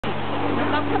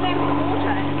They'll come out of the water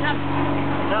and come.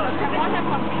 No, They'll come right up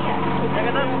on here.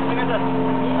 look at this, look at this.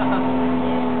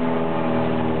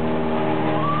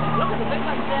 Look at the big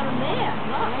ones down in there.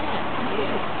 Look.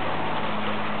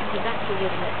 The ducks will get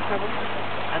in that trouble.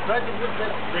 I tried to put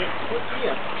that foot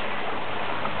here.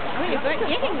 Oh, you're good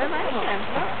getting them, aren't you?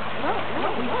 Look.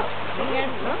 Look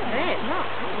at that. Look.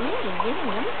 Yeah, you're getting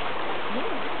them.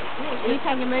 Yeah. You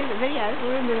taking a video?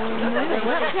 We're in the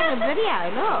We're taking a video,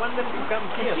 I look. want them to come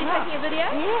here. Is she taking a video?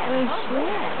 Yeah.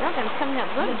 Look, it's coming up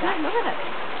good. Look at it.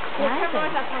 Yeah, come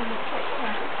right up on the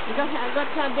You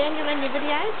got Daniel in your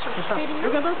videos? Feeding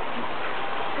Look at this.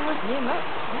 Yeah, look.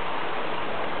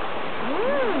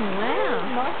 Wow.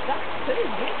 Nice duck too.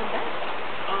 Look at that.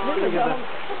 Oh, look at that.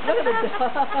 Look at the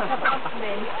duck.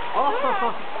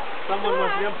 Oh, someone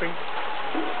was jumping.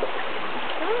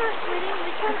 Alright, sweetie, we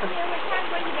can't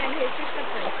bring you down here, it's just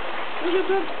slippery. Look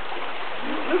at that.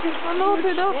 Look at I know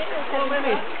it up. so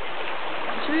many.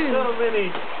 Jeez. So many.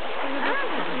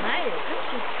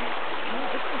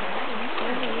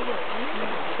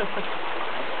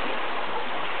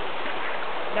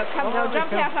 They'll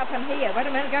jump out up in here. Wait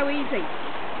a minute, go easy.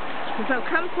 They'll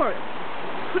come for it.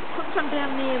 Put some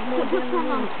down there, more down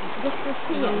there. Just this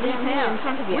here, down here in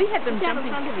front of you. We had them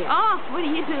jumping. In front of you. Oh, what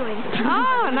are you doing?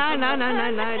 Oh, no,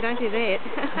 don't do that.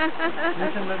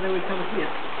 Listen, that they will come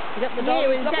here. You got the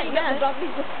doggies. You got the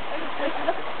doggies.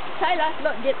 Taylor,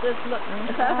 look, get this, look.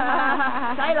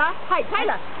 Taylor, hey,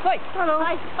 Taylor. Hoi. Hello.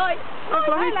 Hi, hoi.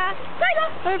 Fluffy. Taylor.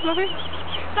 Hey, Fluffy.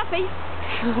 Fluffy.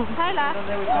 Taylor.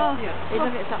 They will come here. You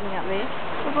look at something up there.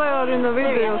 They are in the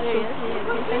video.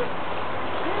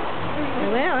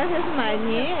 Well, it is my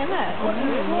yeah, isn't it?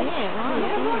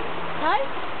 Hey?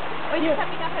 Are you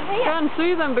coming up in here? Can't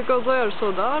see them because they are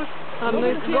so dark. And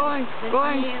it's going.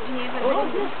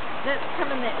 That's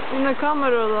coming that. In the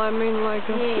camera, I mean, like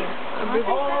a bit.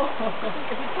 Oh,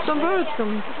 Some birds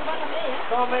coming.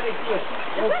 so many here.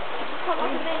 Is it? Come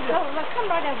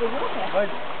right out of the water. Right.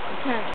 Okay.